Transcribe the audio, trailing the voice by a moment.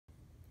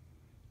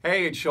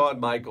Hey, it's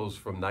Shawn Michaels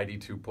from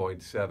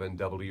 92.7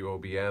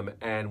 WOBM,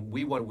 and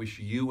we want to wish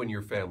you and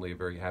your family a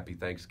very happy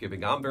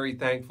Thanksgiving. I'm very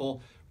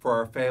thankful for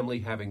our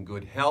family having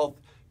good health,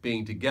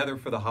 being together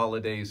for the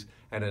holidays,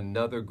 and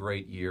another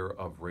great year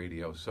of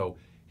radio. So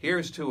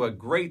here's to a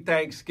great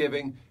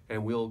Thanksgiving,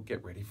 and we'll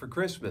get ready for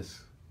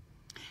Christmas.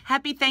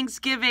 Happy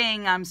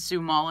Thanksgiving. I'm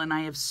Sue Mullen.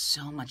 I have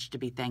so much to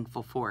be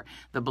thankful for.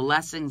 The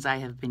blessings I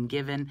have been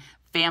given,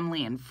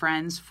 family and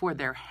friends, for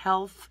their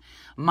health.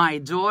 My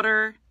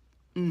daughter,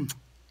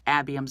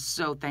 Abby, I'm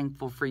so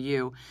thankful for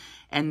you.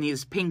 And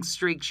these pink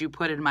streaks you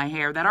put in my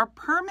hair that are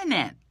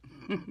permanent.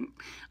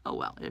 Oh,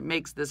 well, it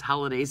makes this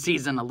holiday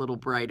season a little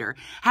brighter.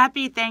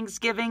 Happy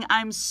Thanksgiving.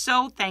 I'm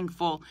so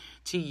thankful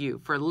to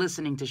you for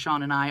listening to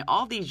Shawn and I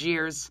all these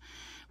years.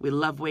 We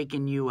love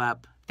waking you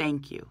up.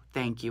 Thank you.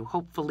 Thank you.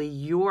 Hopefully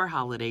your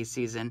holiday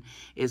season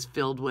is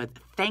filled with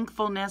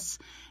thankfulness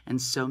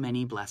and so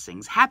many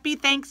blessings. Happy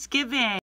Thanksgiving.